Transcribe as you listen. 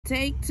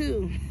Take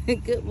two.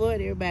 Good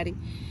morning, everybody.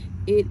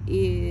 It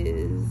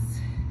is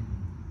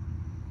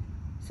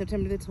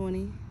September the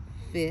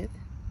 25th.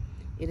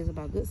 It is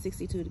about good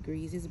 62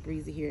 degrees. It's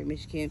breezy here in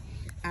Michigan.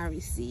 I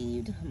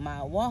received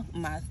my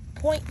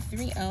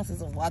 0.3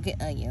 ounces of walking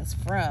onions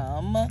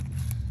from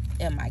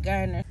my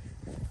gardener.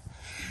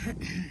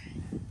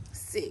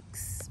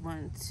 6,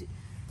 1,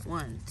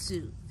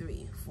 2,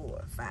 3,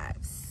 4, 5,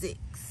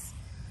 6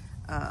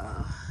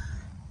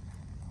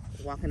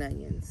 walking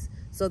onions.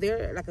 So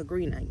they're like a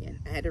green onion.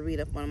 I had to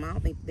read up on them. I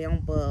don't think they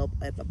don't bulb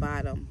at the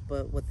bottom,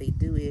 but what they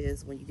do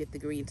is when you get the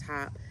green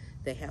top,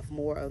 they have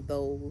more of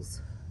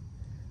those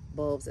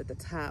bulbs at the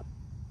top.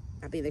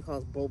 I think they call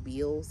it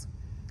bulbils.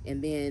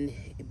 And then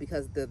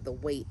because the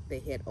weight, they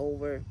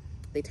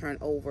turn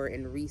over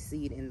and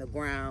reseed in the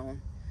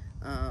ground,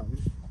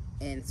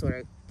 and sort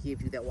of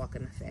give you that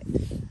walking effect.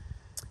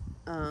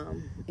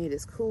 It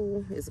is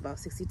cool. It's about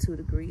 62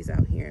 degrees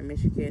out here in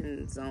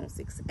Michigan, zone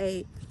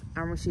 6A.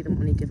 I'm Rashida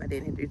Monique, if I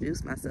didn't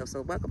introduce myself.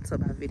 So welcome to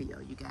my video,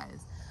 you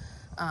guys.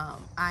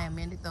 I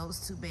amended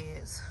those two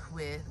beds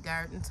with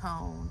Garden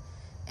Tone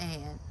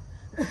and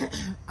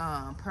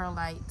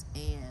perlite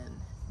and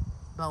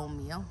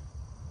bone meal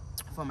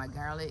for my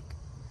garlic,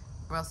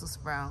 Brussels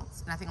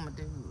sprouts, and I think I'm gonna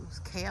do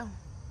kale.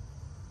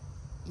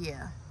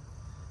 Yeah.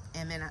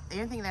 And then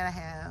everything that I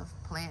have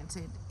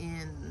planted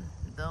in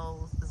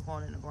those is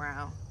going in the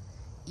ground,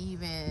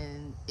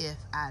 even if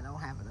I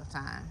don't have enough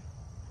time.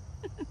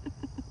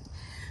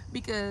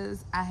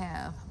 Because I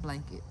have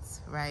blankets,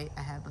 right?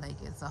 I have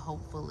blankets, so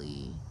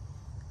hopefully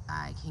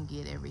I can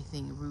get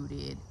everything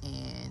rooted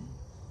and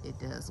it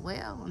does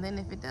well. And then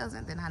if it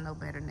doesn't, then I know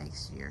better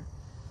next year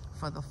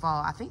for the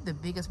fall. I think the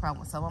biggest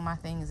problem with some of my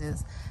things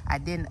is I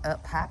didn't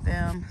up-pot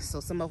them, so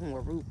some of them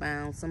were root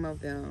bound, some of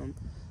them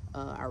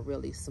are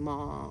really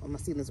small. My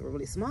seedlings were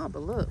really small,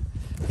 but look,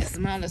 as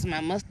small as my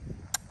mustard.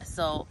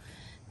 So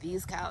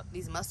these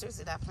mustards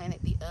that I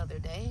planted the other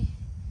day,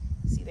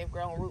 see, they've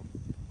grown root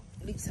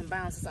leaps and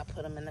bounds since I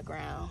put them in the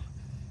ground.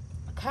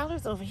 The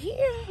collards over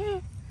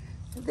here,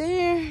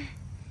 they're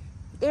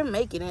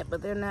making it,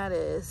 but they're not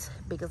as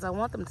big as I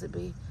want them to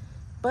be.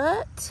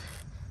 But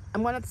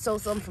I'm gonna sow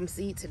some from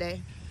seed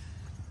today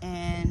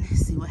and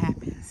see what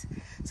happens.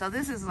 So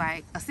this is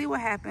like a see what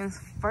happens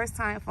first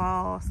time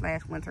fall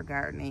 / winter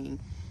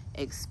gardening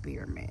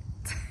experiment.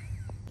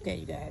 Okay,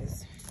 you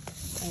guys,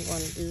 I'm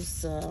going to do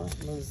some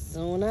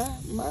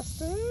Mizuna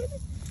mustard,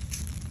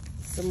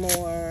 some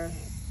more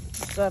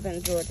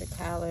Southern Georgia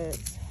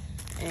collards,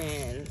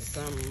 and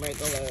some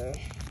regular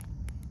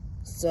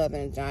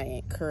Southern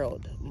Giant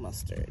curled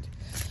mustard.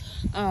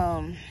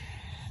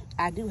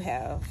 I do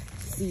have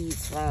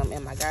seeds from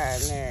in my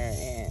gardener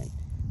and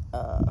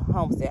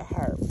Homestead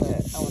Heart, but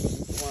I want to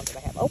use the ones that I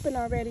have open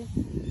already.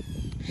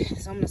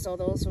 So I'm gonna sow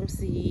those from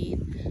seed.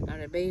 I'm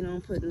debating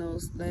on putting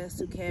those last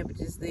 2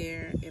 cabbages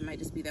there. It might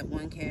just be that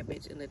one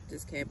cabbage and let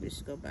this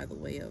cabbage go by the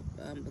way of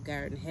the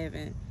garden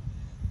heaven.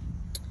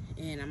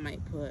 And I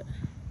might put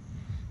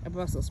a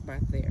Brussels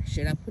sprout there.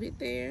 Should I put it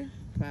there?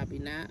 Probably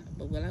not,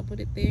 but will I put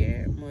it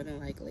there? More than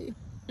likely.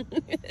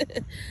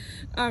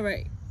 All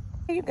right,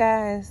 hey you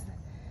guys,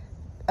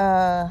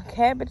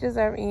 cabbages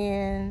are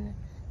in,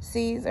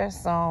 seeds are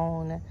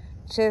sown,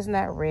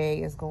 chestnut red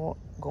is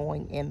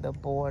going in the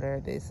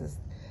border.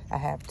 I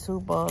have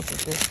 2 bulbs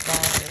of this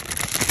side.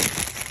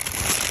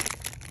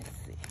 Let's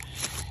see.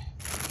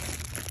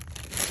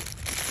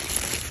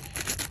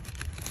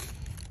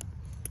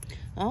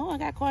 Oh, I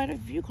got quite a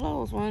few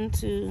cloves. 1,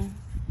 2,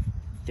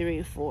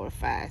 3, 4,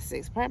 5,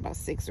 6, probably about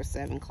 6 or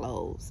 7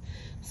 cloves.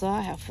 So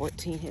I have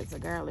 14 heads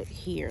of garlic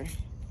here.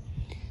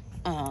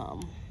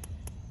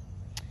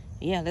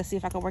 Yeah, let's see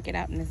if I can work it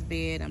out in this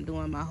bed. I'm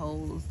doing my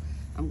holes.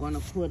 I'm going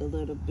to put a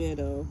little bit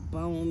of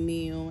bone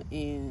meal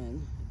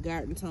and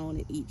Garden Tone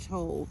in each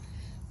hole,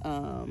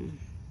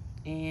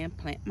 and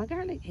plant my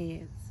garlic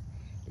heads.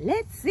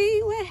 Let's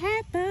see what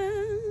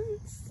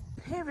happens.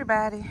 Hey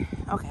everybody.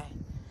 Okay,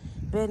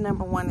 bed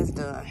number 1 is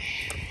done.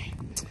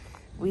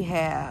 We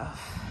have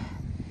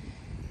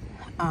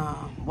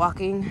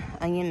walking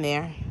onion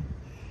there,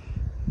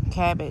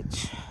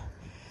 cabbage,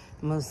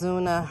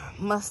 Mizuna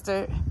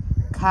mustard,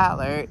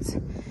 collards,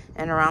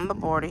 and around the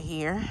border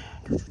here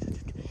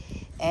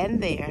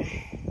and there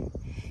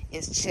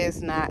is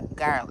chestnut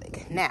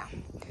garlic. Now,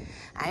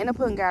 I end up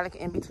putting garlic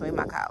in between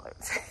my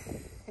collards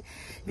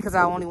because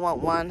I only want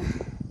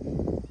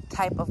 1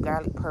 type of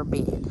garlic per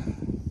bed.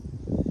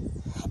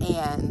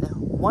 And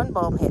one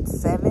bulb had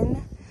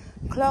 7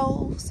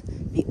 cloves,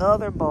 the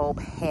other bulb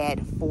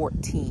had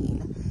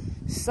 14.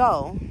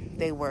 So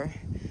they were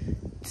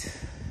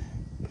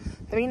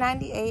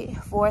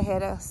 $3.98 for a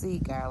head of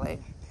seed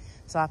garlic.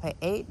 So I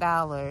paid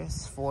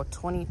 $8 for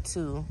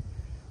 22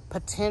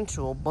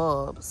 potential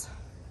bulbs.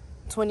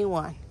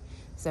 21,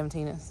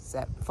 17, and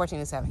 7, 14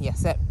 and 7.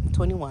 Yes,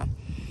 21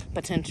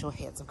 potential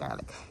heads of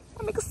garlic.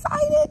 I'm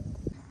excited.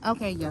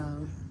 Okay,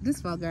 y'all.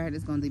 This fall garden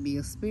is going to be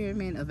an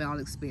experiment of all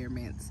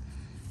experiments.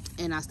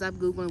 And I stopped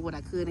Googling what I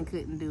could and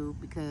couldn't do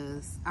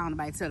because I don't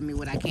know nobody telling me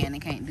what I can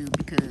and can't do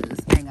because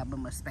I ain't got but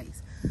much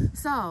space.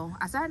 So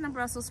I started in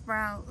Brussels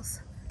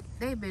sprouts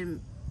they've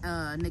been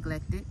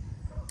neglected,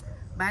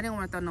 but I didn't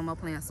want to throw no more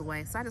plants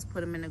away, so I just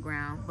put them in the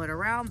ground. But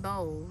around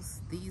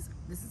those, this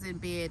is in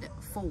bed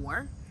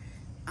 4,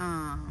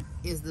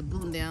 is the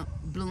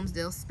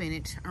Bloomsdale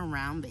spinach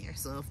around there.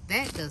 So if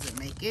that doesn't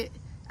make it,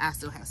 I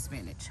still have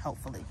spinach,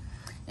 hopefully.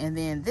 And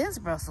then this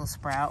Brussels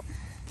sprout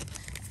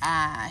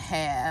I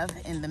have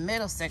in the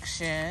middle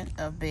section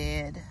of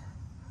bed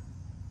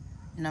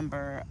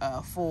number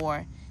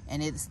 4,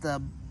 and it's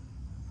the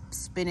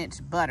spinach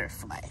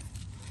butterfly.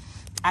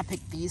 I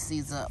picked these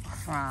seeds up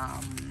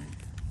from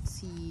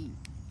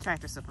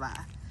Tractor Supply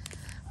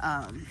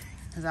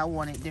because I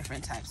wanted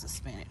different types of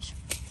spinach.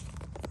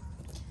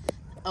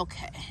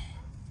 Okay,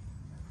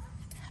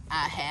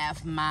 I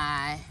have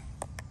my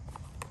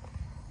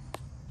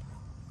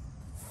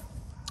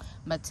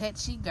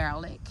Matechi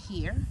garlic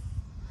here.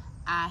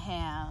 I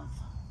have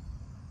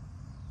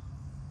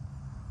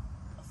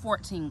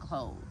 14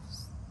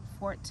 cloves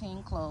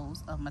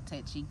of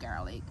Matechi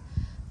garlic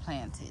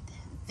planted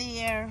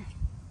there.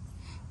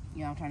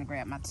 You know, I'm trying to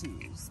grab my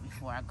tools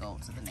before I go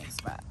to the next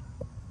spot.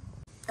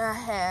 I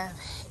have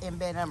in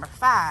bed number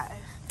 5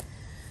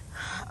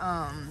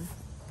 a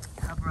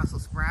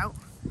Brussels sprout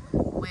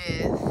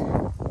with,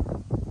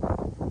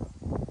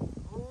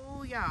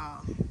 ooh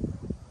y'all,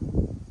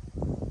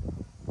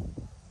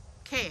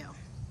 kale.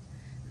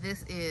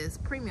 This is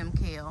premium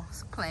kale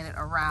planted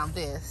around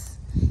this.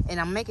 And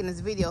I'm making this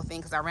video thing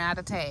because I ran out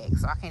of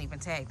tags, so I can't even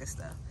tag this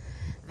stuff.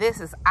 This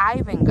is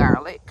Ivan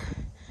garlic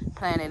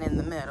planted in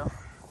the middle.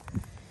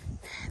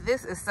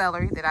 This is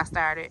celery that I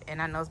started,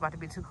 and I know it's about to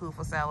be too cool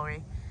for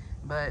celery,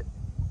 but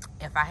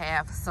if I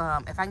have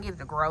some, if I can get it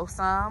to grow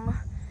some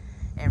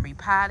and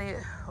repot it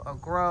or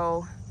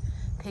grow,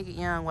 pick it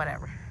young,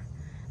 whatever.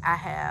 I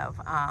have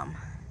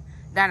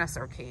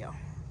dinosaur kale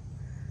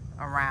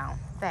around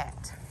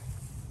that.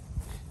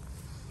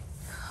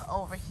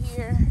 Over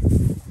here,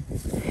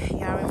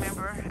 y'all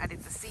remember I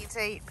did the seed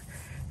tape.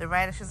 The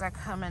radishes are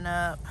coming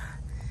up.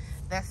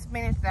 That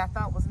spinach that I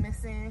thought was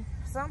missing,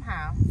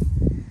 somehow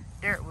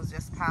dirt was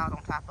just piled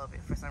on top of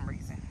it for some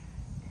reason.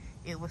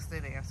 It was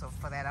still there, so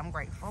for that I'm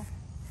grateful.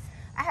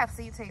 I have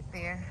seed tape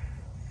there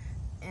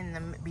in the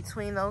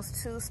between those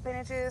 2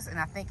 spinaches, and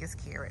I think it's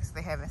carrots.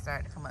 They haven't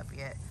started to come up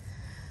yet.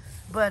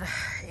 But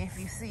if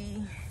you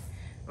see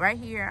right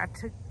here,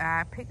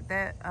 I picked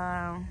that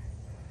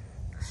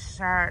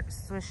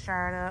Swiss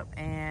chard up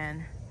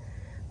and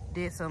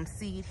did some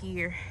seed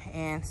here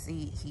and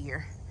seed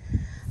here.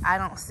 I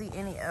don't see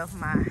any of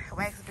my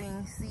wax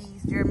bean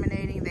seeds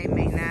germinating. They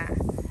may not.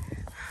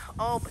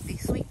 Oh, but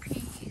these sweet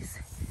peas,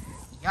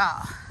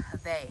 y'all,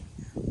 they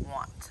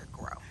want to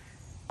grow.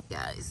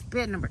 Guys,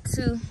 bed number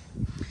 2,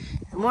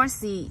 more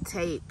seed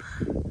tape.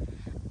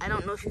 I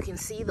don't know if you can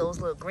see those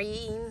little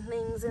green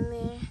things in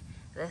there.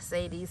 Let's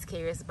say these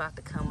carrots about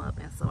to come up,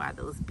 and so are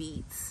those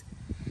beets.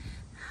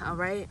 All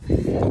right,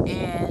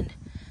 and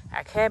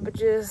our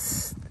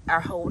cabbages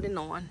are holding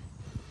on.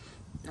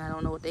 I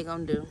don't know what they're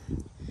gonna do.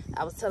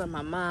 I was telling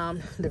my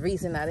mom the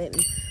reason I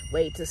didn't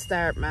wait to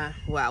start I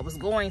was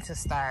going to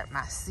start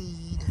my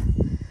seed,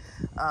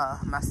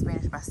 my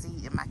spinach, my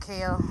seed, and my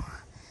kale.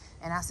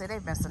 And I said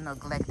they've been so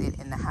neglected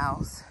in the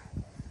house,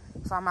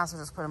 so I might as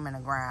well just put them in the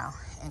ground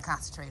and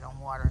concentrate on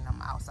watering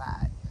them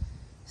outside.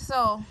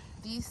 So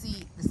the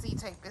seed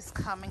tape is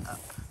coming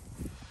up.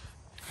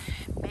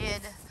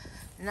 Bed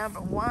number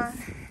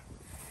 1,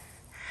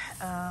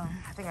 I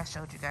think I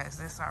showed you guys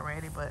this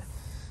already, but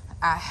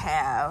I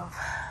have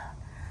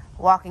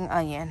walking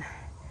onion,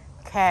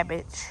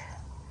 cabbage,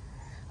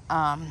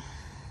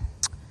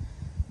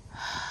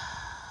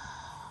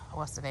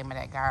 what's the name of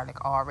that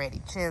garlic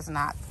already?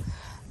 Chestnut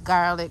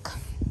garlic.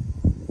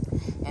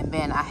 And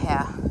then I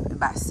have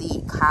by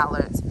seed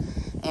collards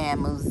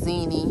and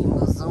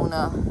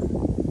Mizuna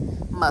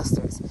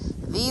mustards.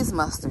 These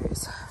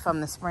mustards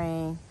from the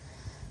spring,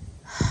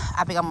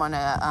 I think I'm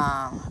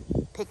gonna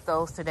pick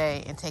those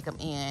today and take them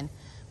in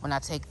when I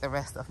take the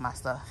rest of my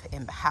stuff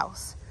in the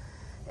house.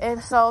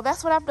 And so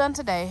that's what I've done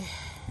today.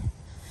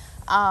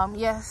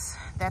 Yes,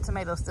 that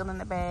tomato's still in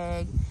the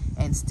bag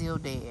and still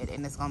dead,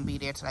 and it's gonna be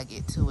there till I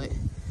get to it.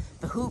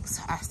 The hoops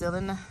are still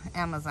in the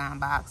Amazon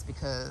box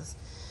because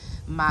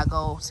my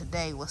goal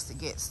today was to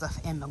get stuff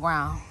in the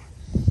ground.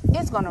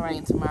 It's gonna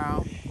rain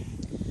tomorrow,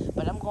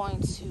 but I'm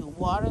going to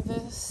water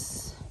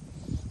these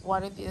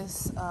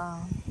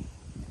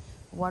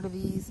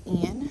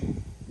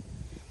in.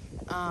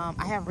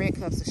 I have red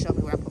cups to show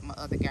me where I put my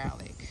other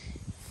garlic,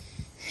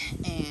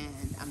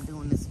 and I'm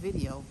doing this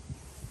video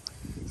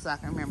so I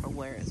can remember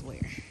where is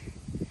where.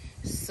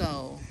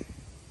 So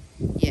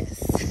yes,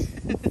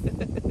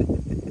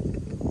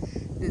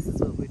 this is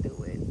what we're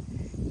doing.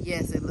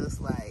 Yes, it looks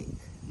like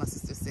my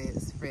sister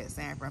says Fred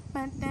Sanford,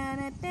 but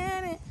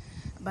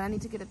I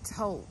need to get a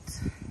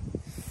tote.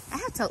 I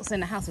have totes in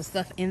the house with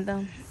stuff in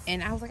them,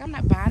 and I was like, I'm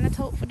not buying a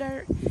tote for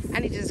dirt. I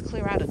need to just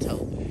clear out a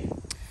tote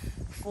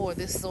for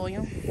this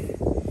soil.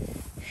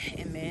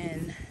 And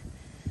then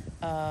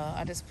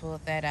I just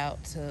pulled that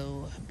out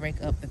to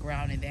break up the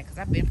ground in there, because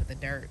I've been put the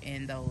dirt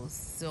in those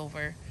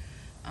silver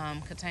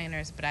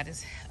containers, but I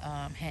just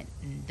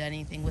hadn't done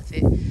anything with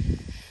it.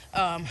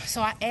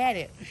 So I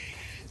added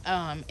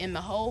in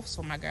the holes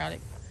for my garlic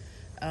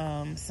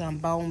some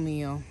bone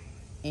meal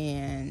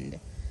and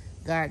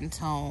garden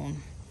tone,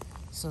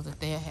 so that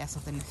they'll have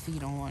something to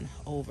feed on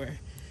over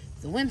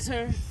the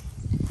winter,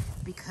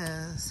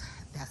 because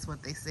that's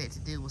what they said to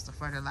do, was to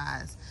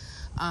fertilize.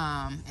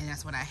 And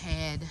that's what I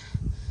had.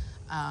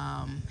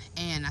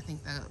 And I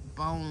think the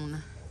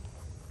bone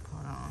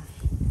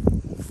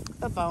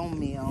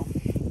meal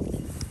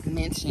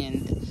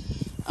mentioned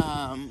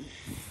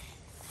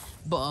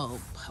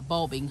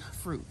bulbing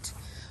fruit,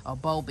 or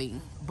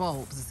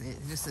bulbs. It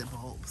just said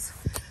bulbs.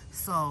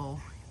 So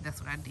that's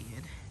what I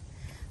did.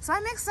 So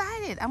I'm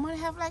excited. I'm gonna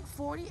have like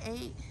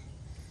 48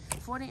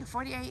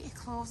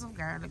 cloves of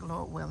garlic,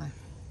 Lord willing.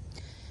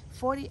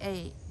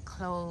 48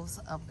 cloves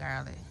of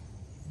garlic.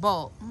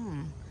 Bulb.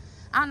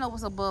 I don't know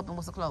what's a bulb and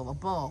what's a clove. A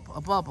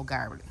bulb of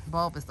garlic.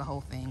 Bulb is the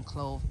whole thing.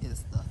 Clove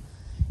is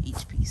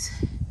each piece.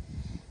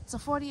 So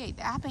 48.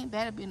 I think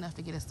that'll be enough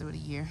to get us through the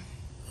year.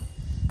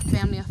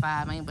 Family of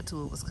 5. Ain't but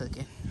 2 of us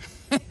cooking.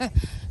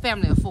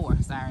 Family of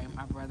 4. Sorry,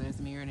 my brother is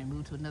married and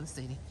moved to another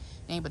city.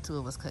 Ain't but 2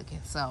 of us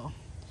cooking. So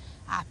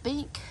I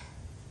think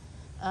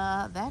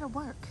that'll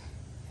work.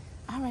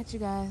 All right, you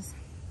guys.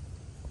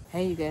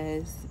 Hey, you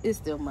guys. It's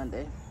still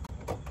Monday.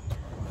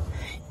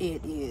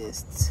 It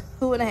is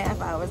 2.5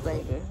 hours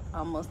later,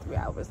 almost 3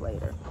 hours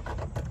later.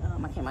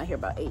 I came out here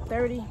about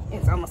 8:30.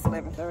 It's almost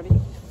 11:30.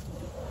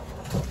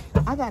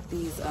 I got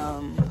these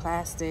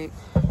plastic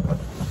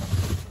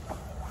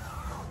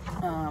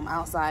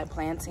outside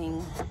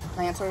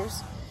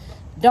planters.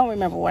 Don't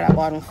remember what I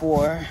bought them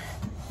for.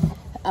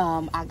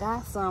 I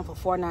got some for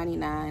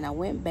 $4.99. I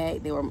went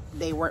back. They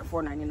weren't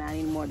 $4.99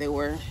 anymore. They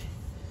were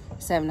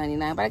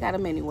 $7.99, but I got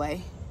them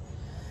anyway.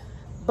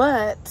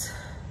 But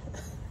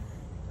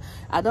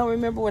I don't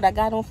remember what I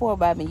got them for,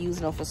 but I've been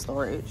using them for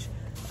storage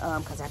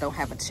because I don't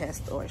have a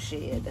chest or a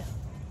shed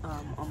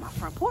on my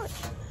front porch.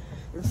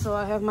 And so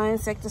I have my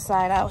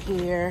insecticide out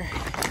here.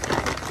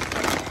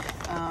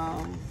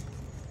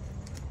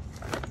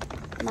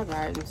 My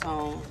garden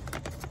tone,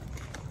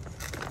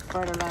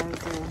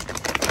 fertilizer,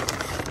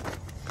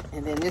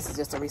 and then this is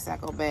just a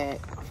recycle bag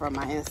from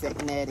my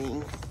insect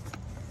netting.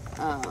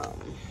 I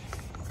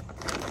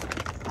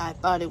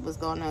thought it was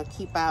gonna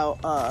keep out,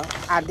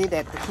 I did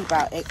that to keep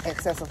out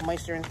excessive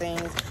moisture and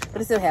things,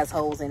 but it still has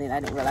holes in it. I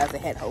didn't realize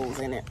it had holes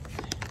in it,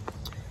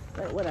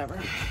 but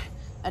whatever.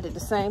 I did the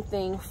same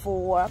thing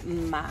for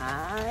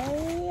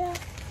my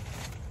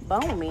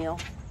bone meal.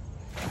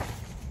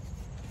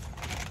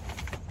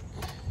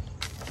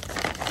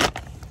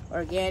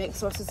 Organic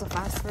sources of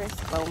phosphorus,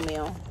 bone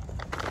meal.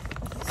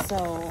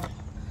 So,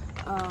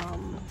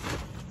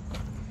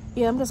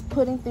 yeah, I'm just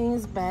putting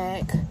things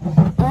back.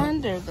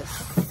 Under the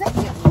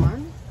second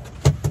one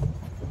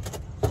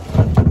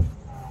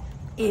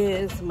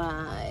is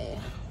my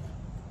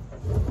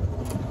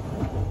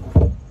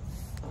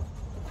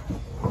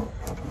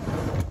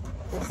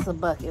it's a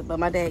bucket, but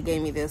my dad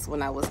gave me this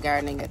when I was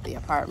gardening at the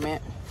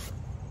apartment.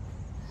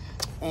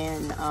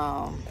 And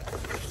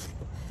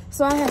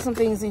so I have some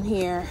things in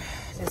here.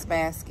 This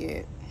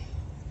basket.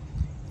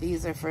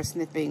 These are for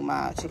snipping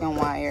my chicken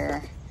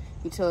wire,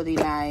 utility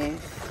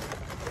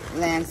knife,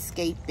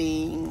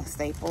 landscaping,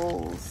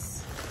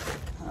 staples,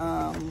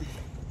 a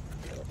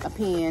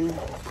pen,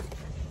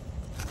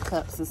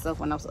 cups and stuff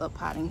when I was up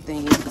potting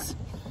things.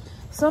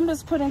 So I'm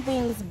just putting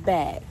things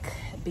back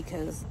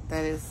because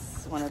that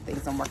is one of the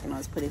things I'm working on,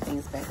 is putting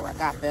things back where I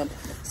got them.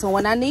 So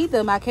when I need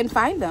them, I can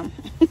find them.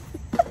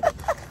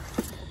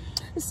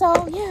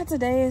 So yeah,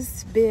 today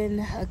has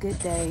been a good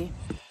day.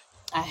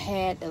 I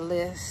had a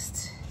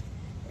list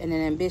and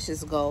an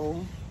ambitious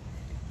goal,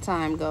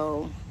 time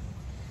goal,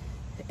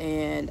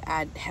 and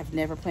I have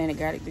never planted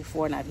garlic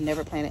before, and I've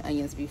never planted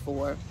onions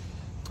before,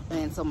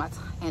 and so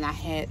I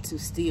had to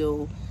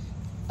still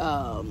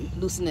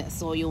loosen that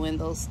soil in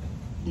those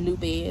new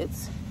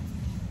beds,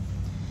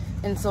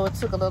 and so it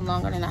took a little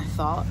longer than I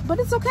thought, but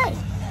it's okay.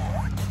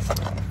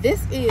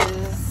 This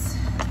is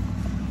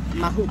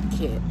my hoop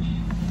kit.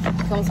 It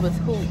comes with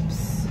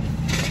hoops.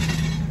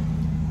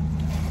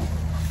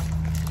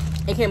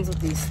 It comes with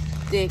these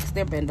sticks.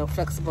 They're bendo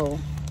flexible,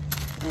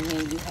 and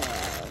then you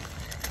have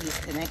these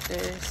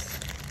connectors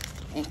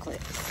and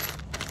clips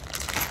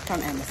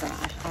from Amazon.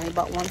 I only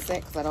bought one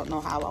set because I don't know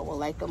how I will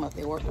like them, if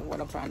they work with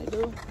what I'm trying to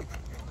do.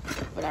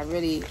 But I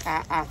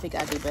think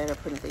I do better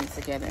putting things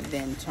together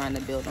than trying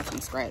to build them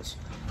from scratch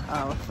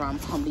from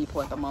Home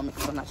Depot at the moment,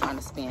 because I'm not trying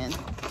to spend,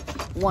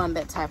 one,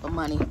 that type of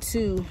money,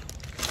 two,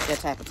 that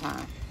type of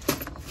time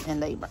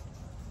and labor.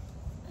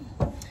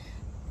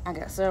 I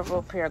got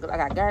several pair of gloves. I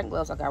got garden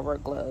gloves, I got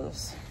work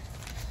gloves.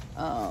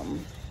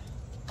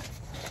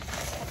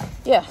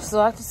 Yeah,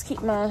 so I just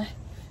keep my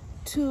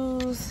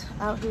tools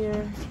out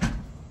here.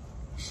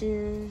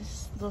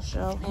 Shears,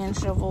 little hand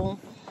shovel.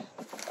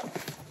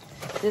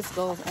 This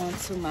goes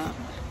onto my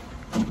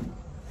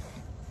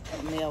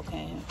mail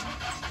can.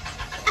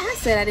 I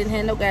said I didn't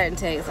have no garden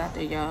tags out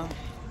there, y'all.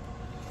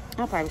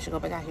 I probably should go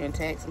back out here and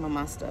tag some of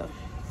my stuff.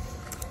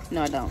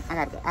 No, I don't.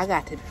 I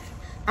got to.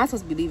 I'm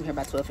supposed to be leaving here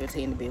by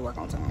 12:15 to be at work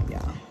on time,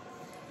 y'all.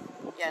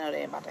 Y'all know that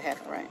ain't about to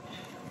happen, right?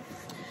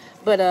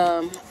 But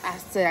I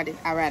said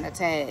I ran the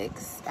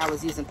tags. I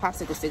was using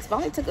popsicle sticks, but I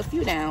only took a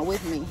few down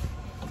with me,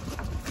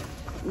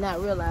 not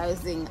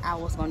realizing I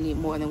was gonna need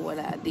more than what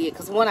I did.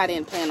 Cause one, I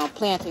didn't plan on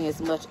planting as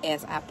much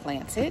as I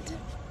planted.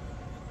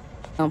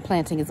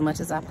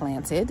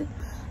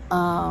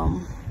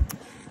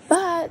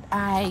 But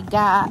I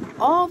got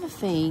all the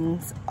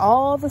things,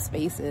 all the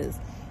spaces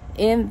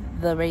in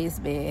the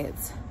raised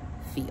beds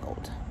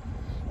filled.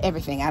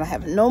 Everything. I don't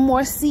have no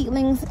more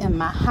seedlings in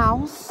my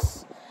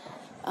house.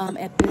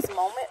 At this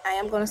moment, I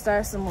am going to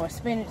start some more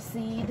spinach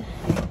seed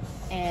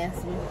and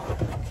some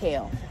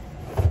kale,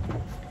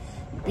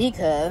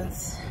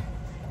 because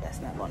that's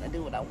not going to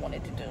do what I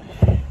wanted to do.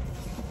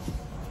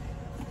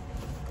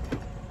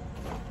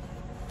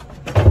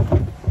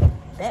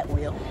 That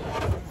will.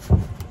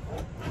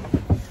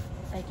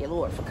 Thank you,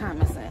 Lord, for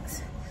common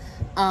sense.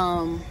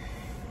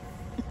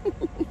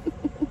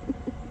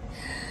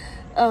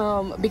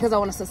 Because I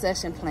want to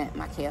succession plant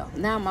my kale.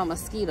 Now my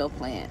mosquito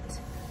plant.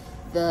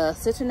 The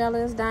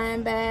citronella is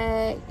dying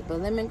back. The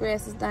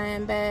lemongrass is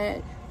dying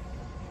back.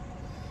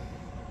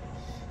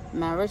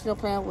 My original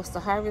plan was to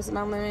harvest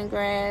my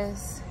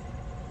lemongrass,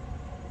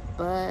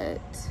 but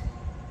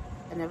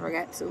I never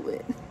got to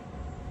it.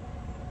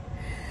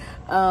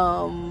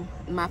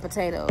 My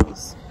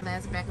potatoes.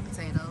 Last bag of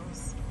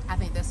potatoes. I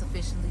think that's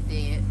officially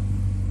dead.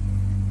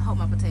 I hope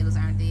my potatoes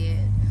aren't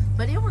dead.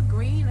 But they were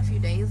green a few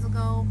days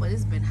ago, but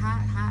it's been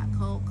hot, hot,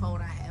 cold,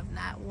 cold. I have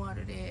not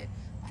watered it.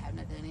 I have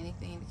not done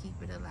anything to keep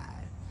it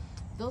alive.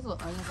 Those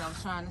little onions I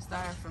was trying to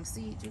start from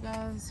seed, you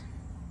guys.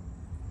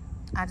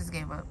 I just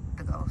gave up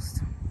the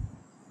ghost.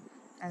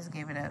 I just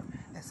gave it up.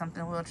 That's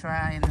something we'll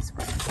try in the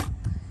spring.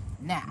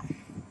 Now,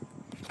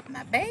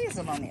 my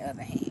basil, on the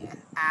other hand,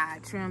 I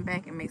trimmed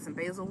back and made some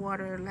basil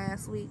water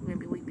last week,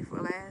 maybe week before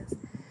last.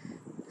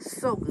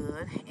 So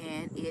good,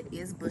 and it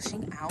is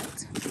bushing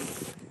out.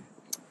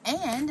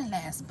 And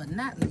last but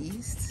not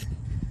least,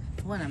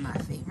 one of my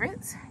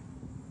favorites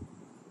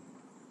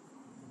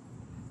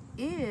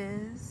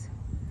is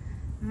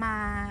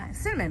my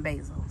cinnamon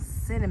basil.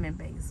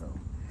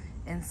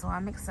 And so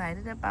I'm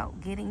excited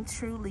about getting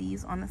true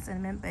leaves on the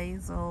cinnamon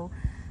basil.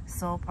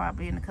 So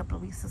probably in a couple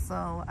of weeks or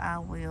so, I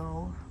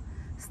will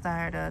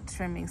start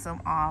trimming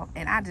some off.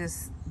 And I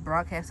just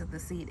broadcasted the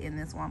seed in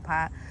this one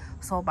pot.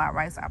 So by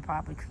rice, I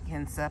probably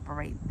can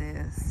separate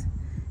this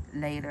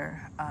later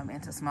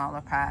into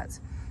smaller pots.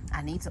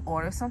 I need to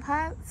order some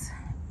pots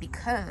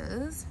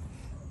because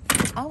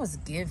I was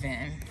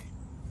given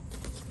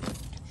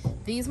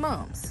these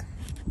mums.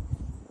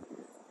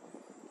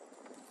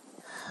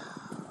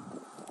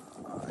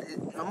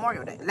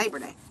 Memorial Day, Labor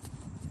Day.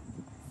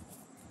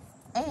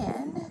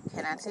 And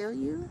can I tell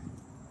you,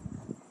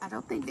 I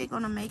don't think they're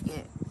gonna make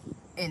it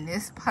in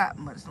this pot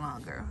much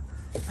longer.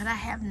 But I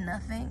have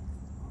nothing.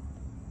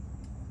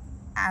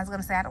 I was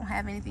gonna say I don't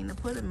have anything to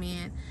put them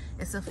in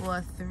except for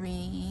a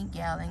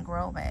 3-gallon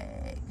grow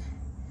bag.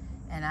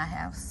 And I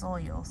have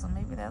soil, so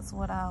maybe that's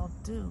what I'll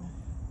do.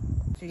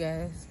 You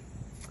guys.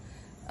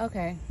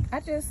 Okay,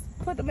 I just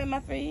put them in my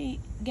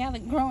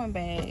 3-gallon growing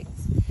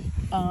bags.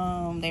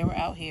 They were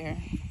out here.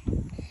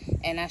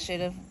 And I should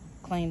have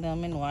cleaned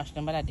them and washed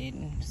them, but I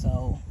didn't.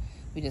 So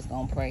we just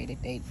gonna pray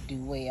that they do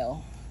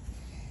well.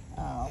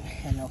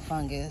 And no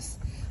fungus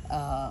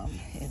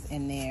is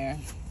in there.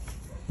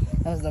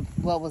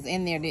 What was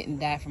in there didn't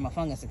die from a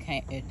fungus.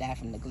 It died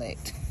from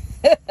neglect.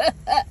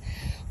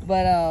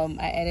 But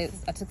I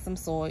took some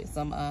soil,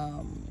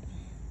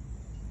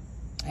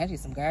 actually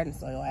some garden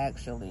soil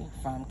actually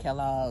from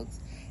Kellogg's.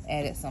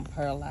 Added some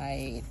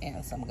perlite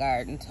and some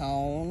garden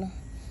tone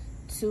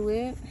to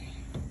it,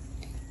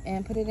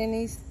 and put them in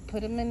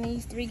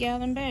these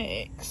 3-gallon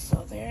bags.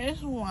 So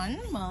there's one,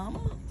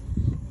 Mom,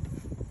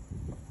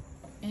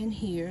 and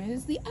here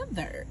is the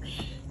other.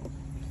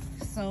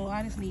 So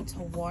I just need to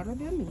water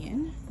them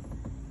in,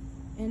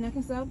 and I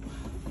can stop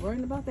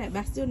worrying about that. But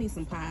I still need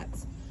some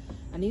pots.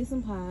 I need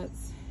some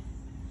pots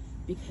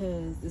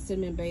because the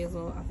cinnamon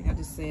basil, I think I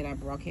just said I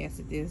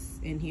broadcasted this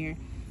in here,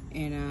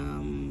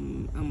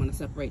 and I'm gonna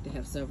separate to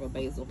have several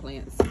basil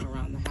plants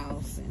around the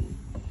house, and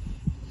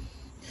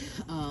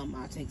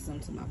I'll take some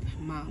to my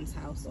mom's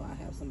house, so I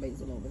have some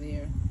basil over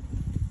there.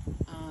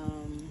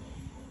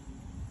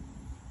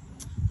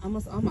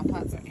 Almost all my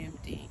pots are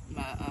empty,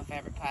 my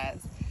favorite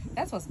pots.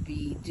 That's supposed to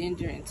be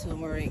ginger and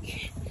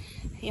turmeric.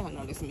 Y'all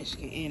know this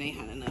Michigan N ain't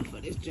hot enough for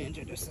this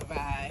ginger to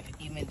survive,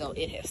 even though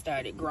it has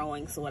started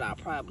growing. So what I'll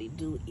probably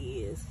do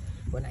is,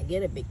 when I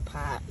get a big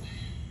pot,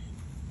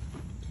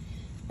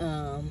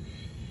 pot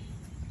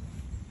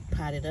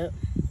it up.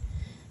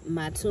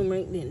 My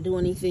turmeric didn't do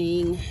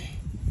anything.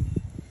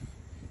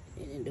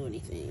 It didn't do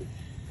anything.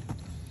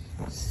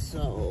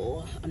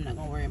 So I'm not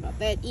gonna worry about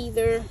that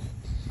either.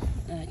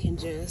 I can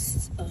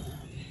just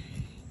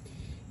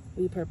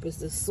repurpose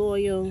the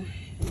soil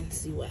and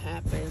see what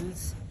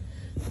happens.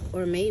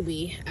 Or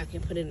maybe I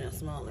can put it in a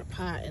smaller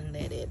pot and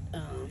let it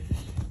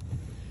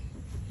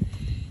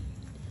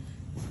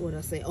what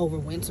I say, over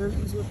winter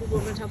is what people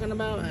have been talking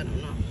about. I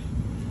don't know.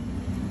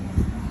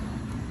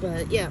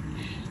 But yeah,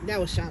 that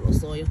was shallow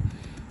soil.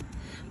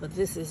 But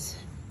this is,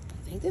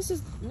 I think this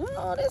is,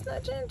 no, that's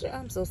not ginger.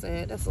 I'm so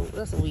sad. That's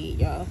a weed,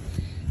 y'all.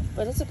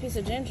 But it's a piece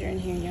of ginger in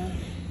here, y'all.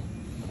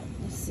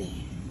 Let's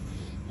see.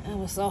 I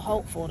was so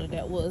hopeful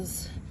that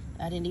was,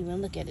 I didn't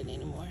even look at it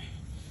anymore.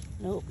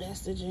 Nope,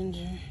 that's the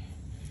ginger.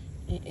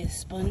 It is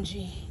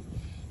spongy.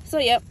 So,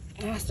 yep,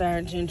 I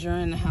started ginger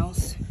in the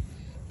house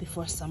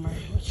before summer.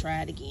 We'll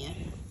try it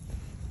again.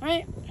 All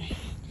right?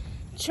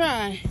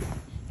 Try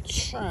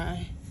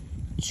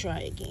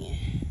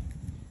again.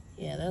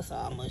 Yeah, that's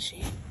all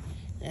mushy.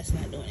 That's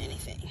not doing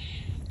anything.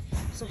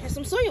 So here's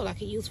some soil I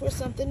could use for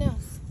something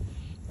else.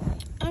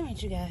 All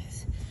right, you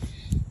guys.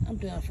 I'm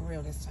doing it for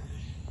real this time.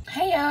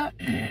 Hey, y'all.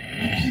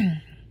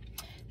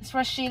 It's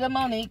Rashida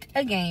Monique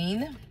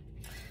again.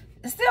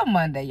 It's still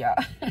Monday, y'all.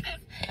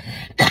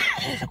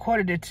 It's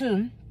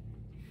 1:45.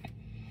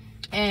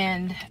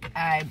 And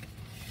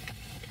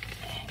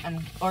I'm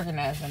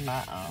organizing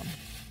my,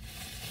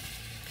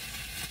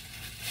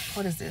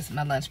 what is this?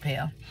 My lunch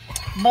pail.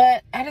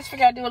 But I just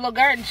figured I'd do a little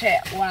garden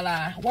chat while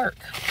I work.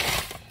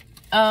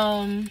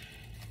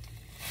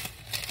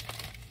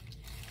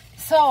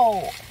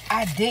 So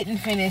I didn't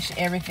finish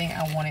everything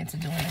I wanted to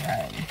do in the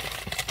garden.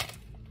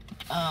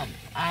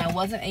 I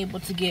wasn't able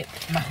to get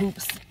my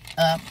hoops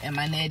up and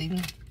my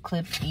netting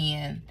clipped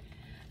in.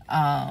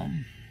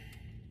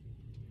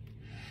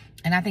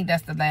 And I think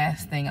that's the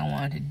last thing I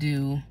wanted to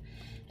do.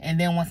 And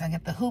then once I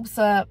get the hoops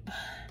up,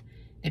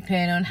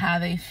 depending on how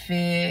they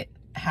fit,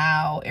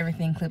 how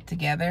everything clipped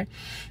together,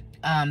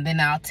 then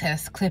I'll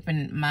test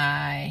clipping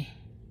my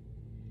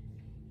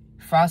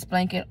frost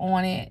blanket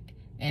on it.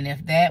 And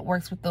if that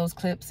works with those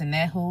clips and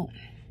that hoop,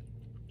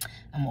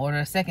 I'm gonna order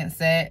a second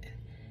set,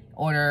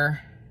 order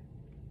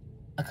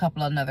a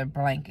couple of other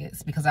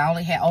blankets, because I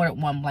only had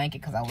ordered one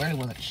blanket because I really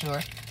wasn't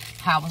sure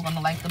how I was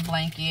gonna like the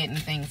blanket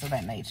and things of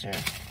that nature.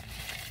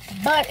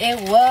 But it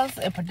was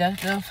a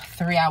productive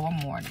 3-hour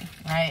morning,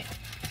 right?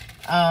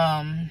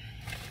 I'm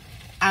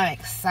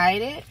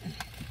excited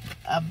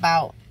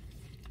about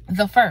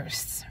the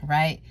first,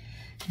 right?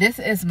 This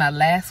is my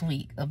last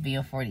week of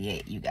being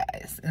 48, you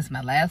guys. It's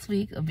my last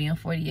week of being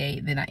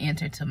 48. Then I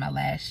enter to my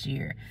last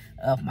year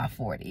of my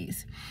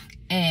 40s.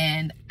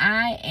 And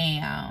I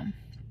am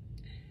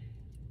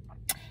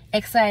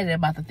excited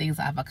about the things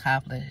I've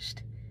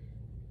accomplished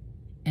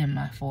in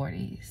my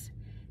 40s.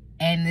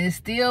 And there's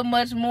still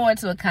much more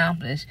to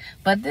accomplish.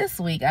 But this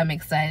week, I'm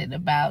excited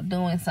about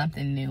doing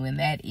something new. And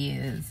that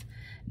is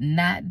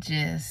not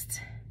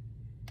just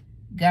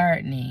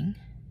gardening,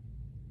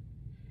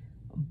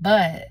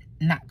 but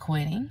not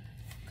quitting.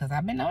 Because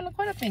I've been known to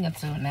quit a thing or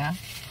two now.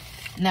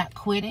 Not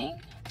quitting.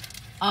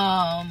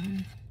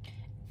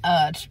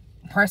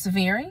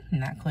 Persevering.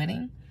 Not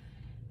quitting.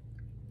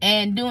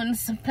 And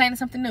planting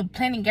something new.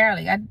 Planting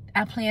garlic.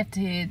 I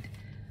planted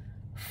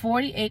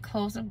 48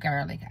 cloves of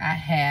garlic. I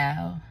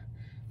have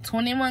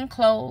 21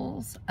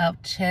 cloves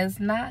of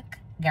chestnut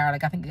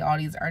garlic. I think all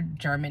these are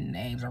German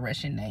names or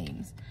Russian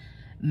names.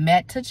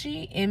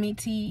 Metechi,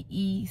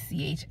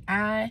 Metechi.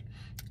 I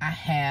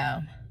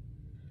have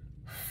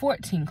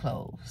 14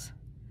 cloves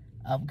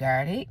of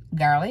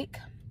garlic.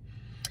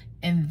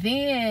 And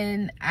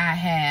then I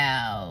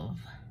have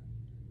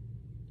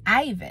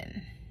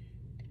Ivan,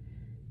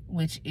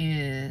 which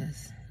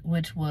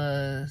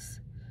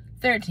was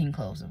 13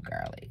 cloves of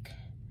garlic.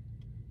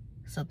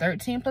 So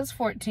 13 plus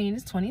 14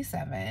 is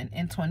 27,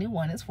 and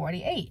 21 is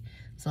 48.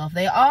 So if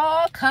they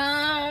all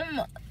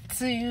come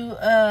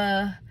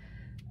to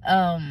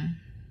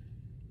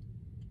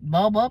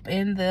bulb up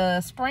in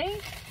the spring,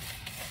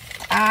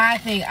 I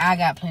think I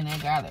got plenty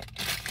of garlic.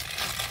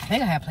 I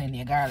think I have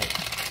plenty of garlic.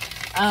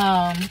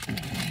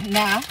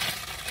 Now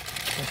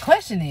the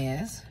question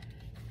is,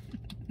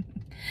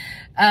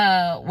 what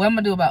I'm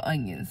gonna do about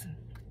onions?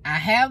 I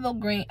have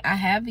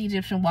the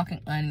Egyptian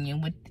walking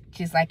onion, which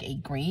is like a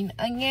green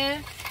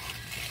onion.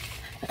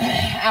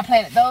 I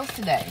planted those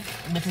today,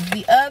 which is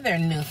the other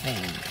new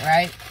thing,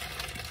 right?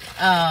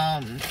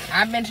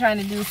 I've been trying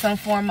to do some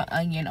form of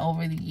onion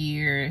over the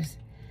years,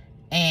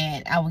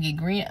 and I would get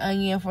green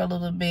onion for a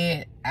little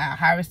bit. I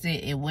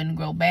harvested it wouldn't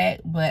grow back,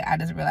 but I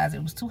just realized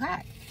it was too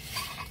hot.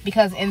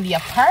 Because in the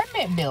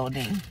apartment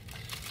building,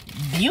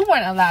 you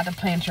weren't allowed to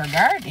plant your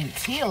garden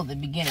until the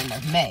beginning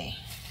of May.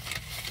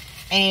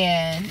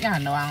 And y'all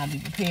know I don't be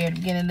prepared at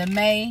the beginning of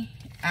May.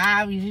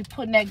 I was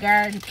putting that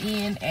garden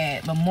in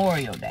at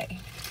Memorial Day.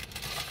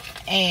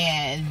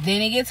 And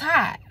then it gets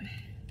hot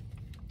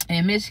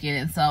in Michigan.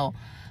 And so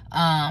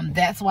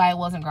that's why it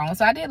wasn't growing.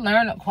 So I did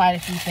learn quite a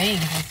few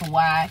things as to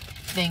why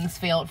things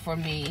failed for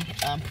me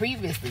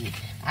previously.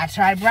 I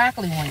tried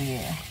broccoli one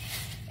year.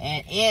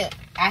 And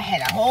I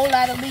had a whole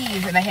lot of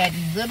leaves. And I had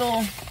these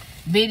little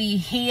bitty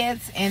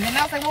heads. And then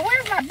I was like, well,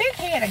 where's my big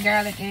head of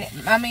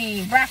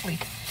broccoli?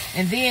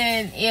 And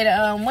then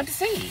it went to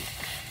seed.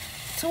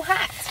 Too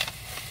hot.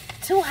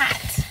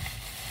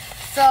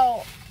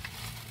 So,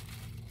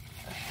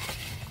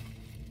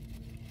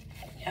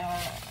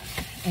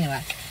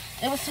 anyway,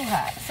 it was too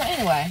hot. So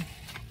anyway,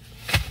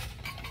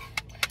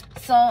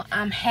 So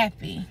I'm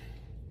happy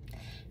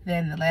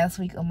that in the last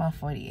week of my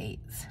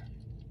 48s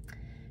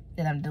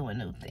that I'm doing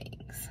new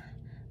things.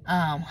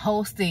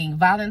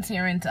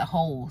 Volunteering to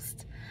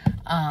host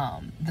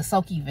the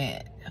soak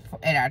event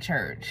at our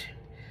church.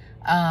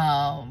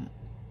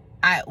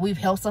 We've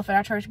held stuff at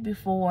our church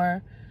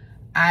before.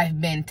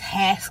 I've been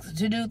tasked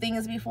to do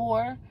things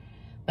before,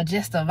 but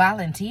just to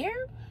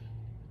volunteer,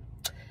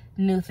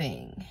 new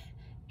thing.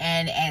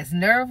 And as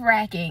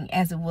nerve-wracking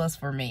as it was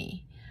for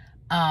me,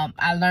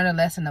 I learned a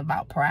lesson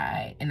about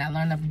pride, and I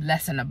learned a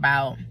lesson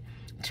about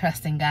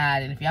trusting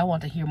God. And if y'all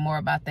want to hear more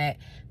about that,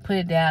 put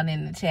it down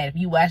in the chat. If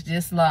you watch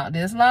this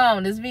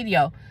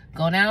video,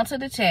 go down to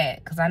the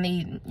chat, because I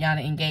need y'all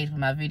to engage with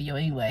my video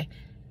anyway.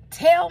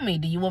 Tell me,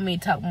 do you want me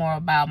to talk more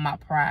about my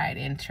pride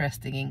and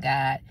trusting in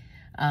God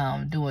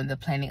during the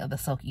planning of the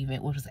soak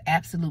event, which was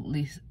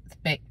absolutely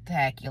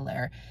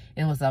spectacular.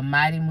 It was a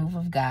mighty move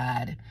of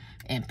God,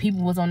 and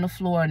people was on the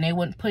floor, and they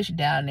wasn't pushed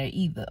down there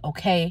either,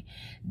 okay?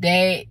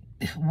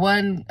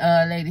 One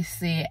lady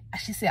said,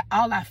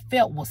 all I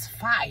felt was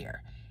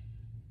fire.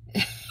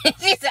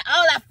 She said,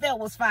 all I felt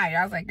was fire.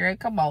 I was like, girl,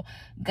 come on.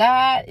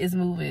 God is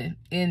moving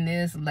in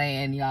this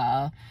land,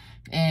 y'all.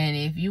 And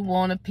if you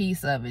want a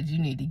piece of it, you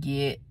need to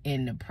get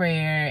in the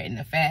prayer and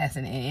the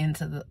fasting and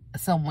into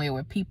somewhere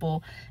where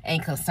people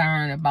ain't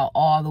concerned about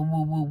all the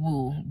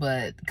woo,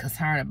 but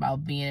concerned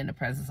about being in the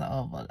presence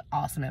of an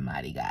awesome and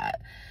mighty God.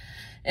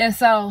 And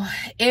so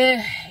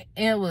it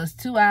was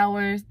 2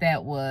 hours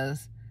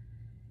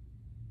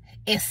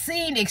it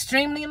seemed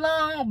extremely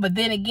long, but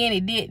then again,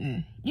 it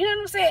didn't. You know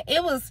what I'm saying?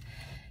 It was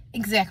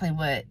exactly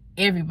what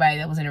everybody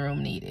that was in the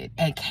room needed.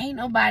 And can't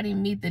nobody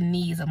meet the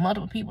needs of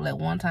multiple people at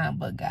one time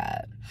but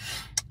God.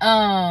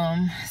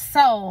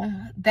 So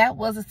that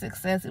was a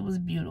success. It was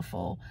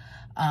beautiful.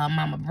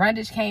 Mama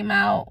Brundage came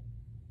out,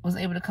 was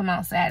able to come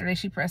out Saturday.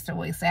 She pressed her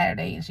way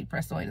Saturday, and she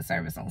pressed her way to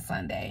service on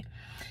Sunday.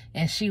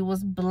 And she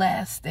was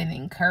blessed and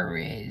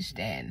encouraged.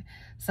 And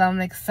so I'm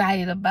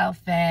excited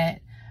about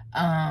that.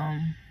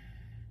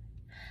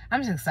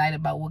 I'm just excited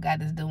about what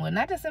God is doing,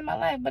 not just in my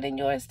life, but in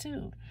yours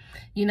too.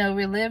 You know,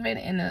 we're living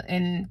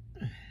in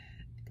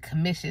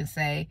commission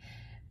say,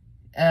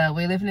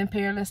 we're living in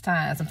peerless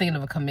times. I'm thinking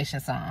of a commission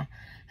song.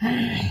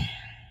 And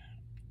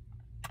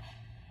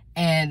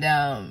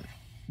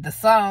the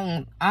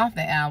song off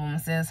the album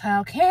says,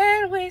 how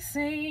can we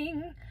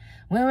sing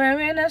when we're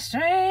in a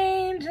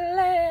strange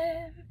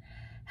land?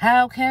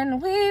 How can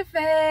we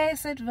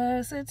face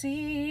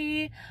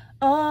adversity?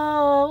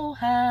 Oh,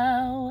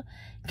 how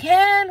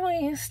can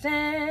we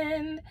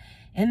stand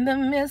in the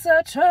midst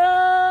of troubles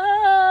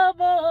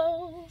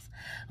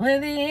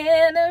when the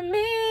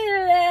enemy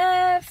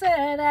laughs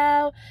at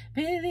our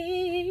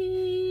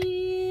beliefs?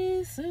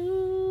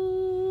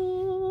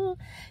 Ooh.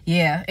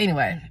 Yeah,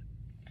 anyway.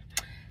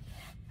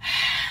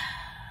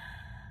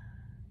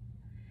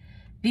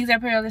 These are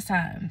perilous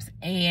times,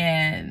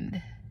 and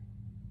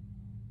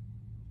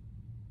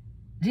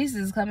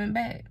Jesus is coming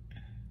back.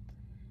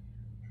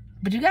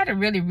 But you got to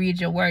really read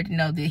your word to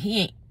know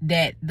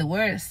that the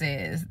word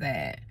says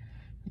that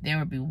there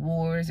will be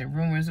wars and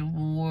rumors of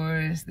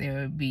wars. There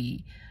will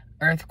be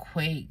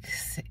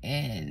earthquakes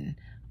and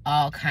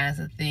all kinds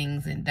of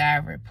things in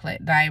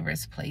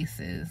diverse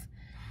places.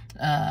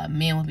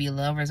 Men will be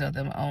lovers of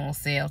their own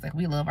selves. Like,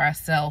 we love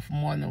ourselves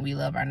more than we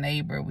love our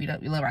neighbor. We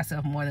love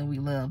ourselves more than we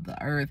love the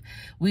earth.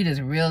 We just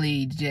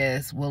really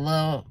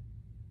will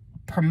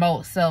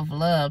promote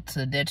self-love to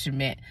the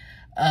detriment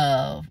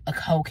of a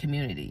whole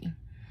community.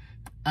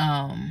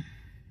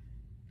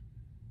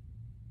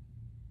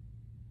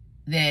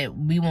 That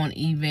we won't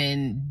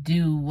even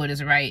do what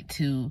is right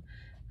to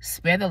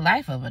spare the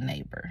life of a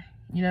neighbor.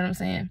 You know what I'm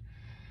saying?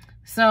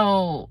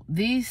 So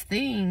these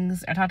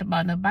things are talked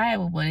about in the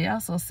Bible, but it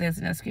also says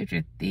in the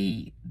scripture,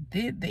 the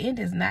end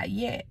is not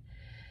yet.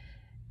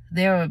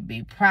 There will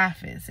be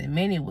prophets, and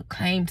many would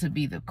claim to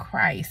be the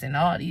Christ and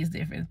all these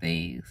different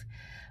things.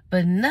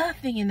 But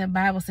nothing in the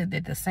Bible said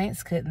that the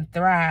saints couldn't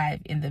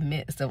thrive in the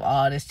midst of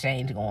all this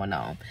change going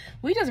on.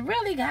 We just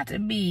really got to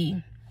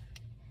be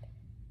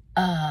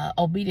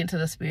obedient to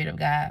the Spirit of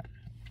God.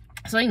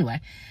 So anyway,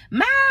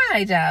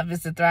 my job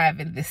is to thrive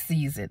in this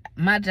season.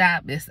 My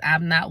job is,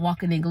 I'm not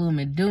walking in gloom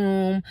and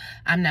doom.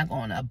 I'm not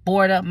going to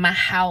board up my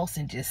house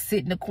and just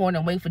sit in the corner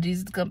and wait for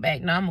Jesus to come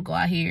back. No, I'm going to go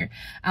out here.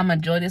 I'm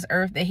going to enjoy this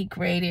earth that he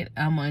created.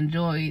 I'm going to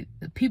enjoy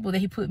the people that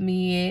he put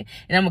me in.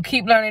 And I'm going to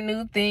keep learning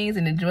new things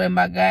and enjoy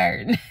my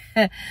garden.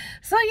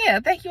 So yeah,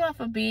 thank you all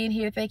for being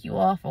here. Thank you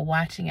all for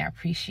watching. I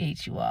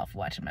appreciate you all for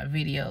watching my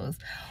videos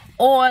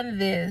on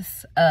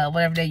this,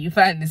 whatever day you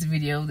find this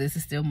video. This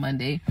is still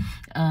Monday.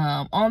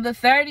 On the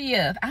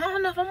 30th, I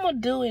don't know if I'm gonna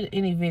do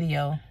any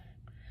video.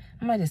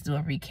 I might just do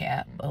a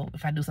recap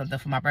if I do something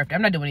for my birthday.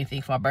 I'm not doing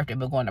anything for my birthday,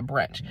 but going to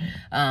brunch.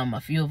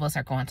 A few of us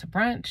are going to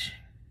brunch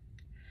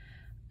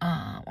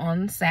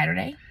on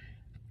Saturday.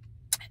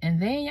 And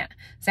then, yeah,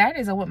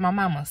 Saturdays are with my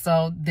mama.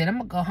 So then I'm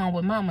gonna go home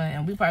with mama,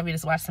 and we probably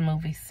just watch some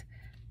movies.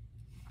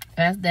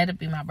 That'll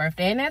be my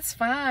birthday, and that's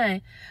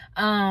fine.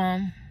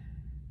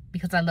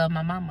 Because I love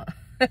my mama.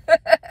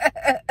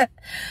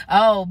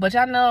 Oh, but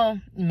y'all know,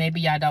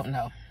 maybe y'all don't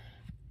know,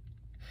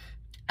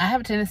 I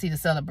have a tendency to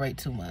celebrate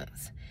 2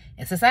 months.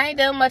 And since I ain't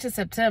done much in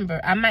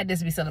September, I might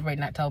just be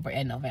celebrating October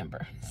and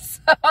November.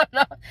 So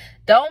no,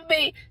 don't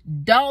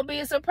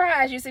be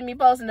surprised you see me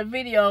posting a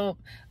video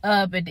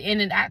up at the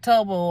end of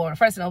October or the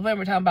 1st of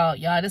November talking about,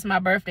 y'all, this is my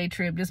birthday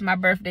trip, this is my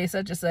birthday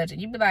such and such.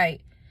 And you be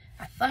like,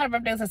 I thought her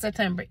birthday was in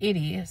September. It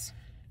is.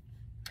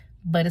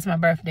 But it's my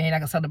birthday and I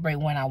can celebrate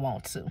when I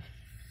want to.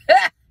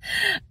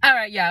 All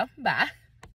right, y'all. Bye.